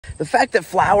The fact that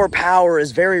flower power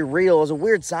is very real is a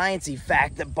weird sciencey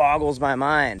fact that boggles my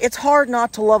mind. It's hard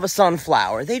not to love a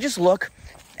sunflower. They just look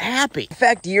happy. In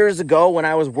fact, years ago when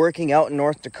I was working out in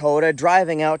North Dakota,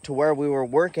 driving out to where we were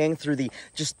working through the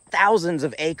just thousands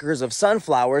of acres of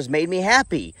sunflowers made me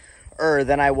happier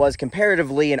than I was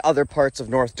comparatively in other parts of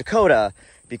North Dakota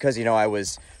because, you know, I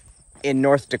was in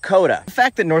North Dakota. The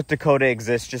fact that North Dakota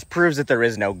exists just proves that there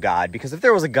is no God, because if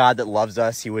there was a God that loves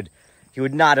us, he would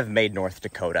not have made North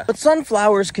Dakota. But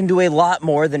sunflowers can do a lot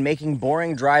more than making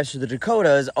boring drives through the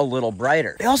Dakotas a little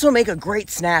brighter. They also make a great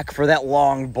snack for that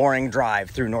long, boring drive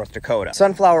through North Dakota.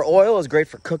 Sunflower oil is great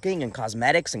for cooking and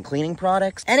cosmetics and cleaning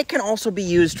products, and it can also be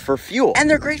used for fuel. And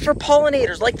they're great for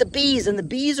pollinators like the bees, and the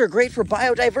bees are great for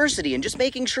biodiversity and just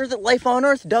making sure that life on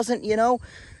Earth doesn't, you know,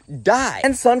 die.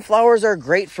 And sunflowers are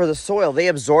great for the soil. They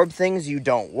absorb things you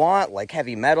don't want, like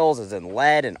heavy metals as in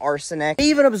lead and arsenic. They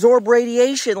even absorb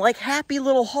radiation like happy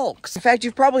little hulks. In fact,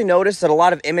 you've probably noticed that a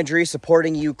lot of imagery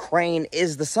supporting Ukraine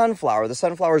is the sunflower. The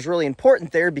sunflower is really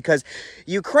important there because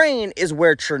Ukraine is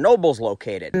where Chernobyl's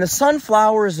located. And the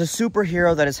sunflower is a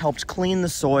superhero that has helped clean the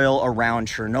soil around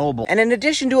Chernobyl. And in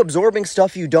addition to absorbing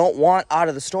stuff you don't want out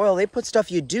of the soil, they put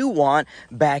stuff you do want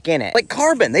back in it. Like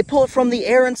carbon. They pull it from the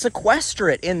air and sequester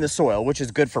it in the soil, which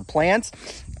is good for plants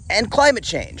and climate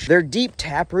change. Their deep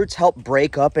taproots help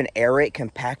break up and aerate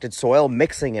compacted soil,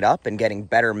 mixing it up and getting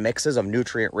better mixes of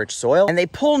nutrient-rich soil. And they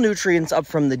pull nutrients up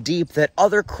from the deep that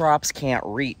other crops can't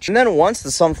reach. And then once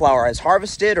the sunflower is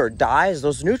harvested or dies,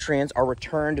 those nutrients are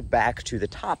returned back to the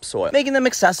topsoil, making them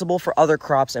accessible for other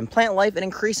crops and plant life and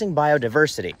increasing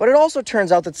biodiversity. But it also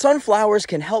turns out that sunflowers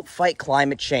can help fight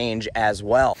climate change as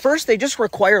well. First, they just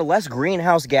require less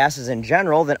greenhouse gases in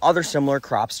general than other similar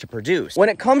crops to produce. When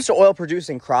it comes to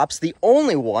oil-producing crops, the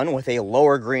only one with a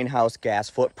lower greenhouse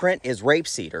gas footprint is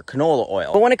rapeseed or canola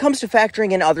oil. But when it comes to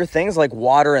factoring in other things like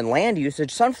water and land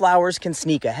usage, sunflowers can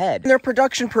sneak ahead. And their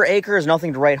production per acre is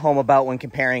nothing to write home about when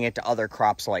comparing it to other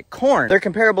crops like corn. They're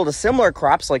comparable to similar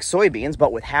crops like soybeans,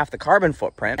 but with half the carbon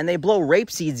footprint, and they blow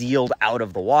rapeseed's yield out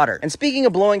of the water. And speaking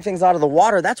of blowing things out of the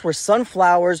water, that's where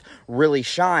sunflowers really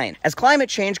shine. As climate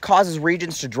change causes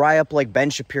regions to dry up like Ben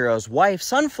Shapiro's wife,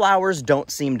 sunflowers don't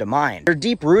seem to mind. Their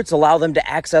deep roots allow them to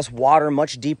access water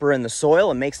much deeper in the soil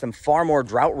and makes them far more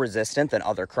drought resistant than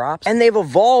other crops. And they've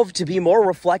evolved to be more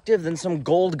reflective than some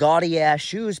gold gaudy ass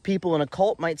shoes people in a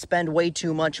cult might spend way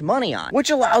too much money on, which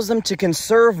allows them to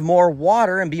conserve more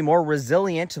water and be more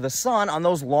resilient to the sun on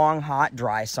those long, hot,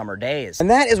 dry summer days. And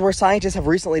that is where scientists have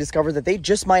recently discovered that they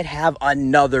just might have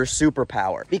another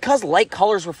superpower. Because light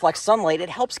colors reflect sunlight, it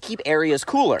helps keep areas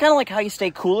cooler. Kind of like how you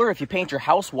stay cooler if you paint your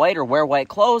house white or wear white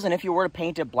clothes, and if you were to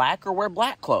paint it black or wear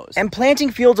black clothes. And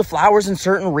planting fields of flowers in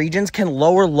certain regions can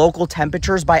lower local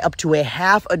temperatures by up to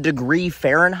 0.5 degree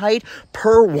Fahrenheit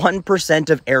per 1%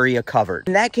 of area covered.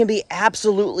 And that can be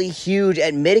absolutely huge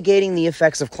at mitigating the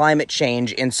effects of climate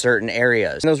change in certain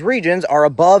areas. And those regions are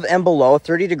above and below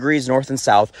 30 degrees north and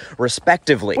south,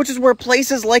 respectively, which is where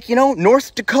places like, you know,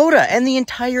 North Dakota and the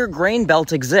entire grain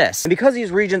belt exist. And because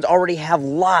these regions already have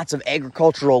lots of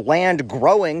agricultural land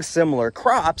growing similar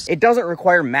crops, it doesn't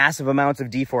require massive amounts of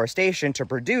deforestation to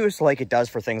produce like it does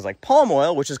for things like palm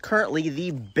oil, which is currently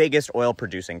the biggest oil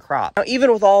producing crop. Now,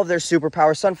 even with all of their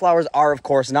superpowers, sunflowers are, of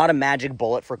course, not a magic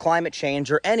bullet for climate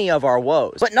change or any of our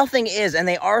woes. But nothing is, and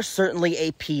they are certainly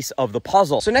a piece of the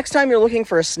puzzle. So next time you're looking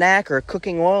for a snack or a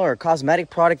cooking oil or a cosmetic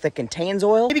product that contains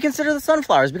oil, maybe consider the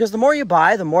sunflowers, because the more you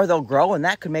buy, the more they'll grow, and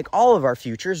that could make all of our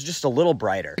futures just a little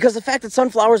brighter. Because the fact that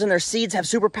sunflowers and their seeds have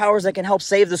superpowers that can help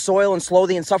save the soil and slow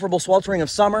the insufferable sweltering of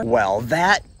summer, well,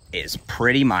 that is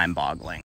pretty mind-boggling.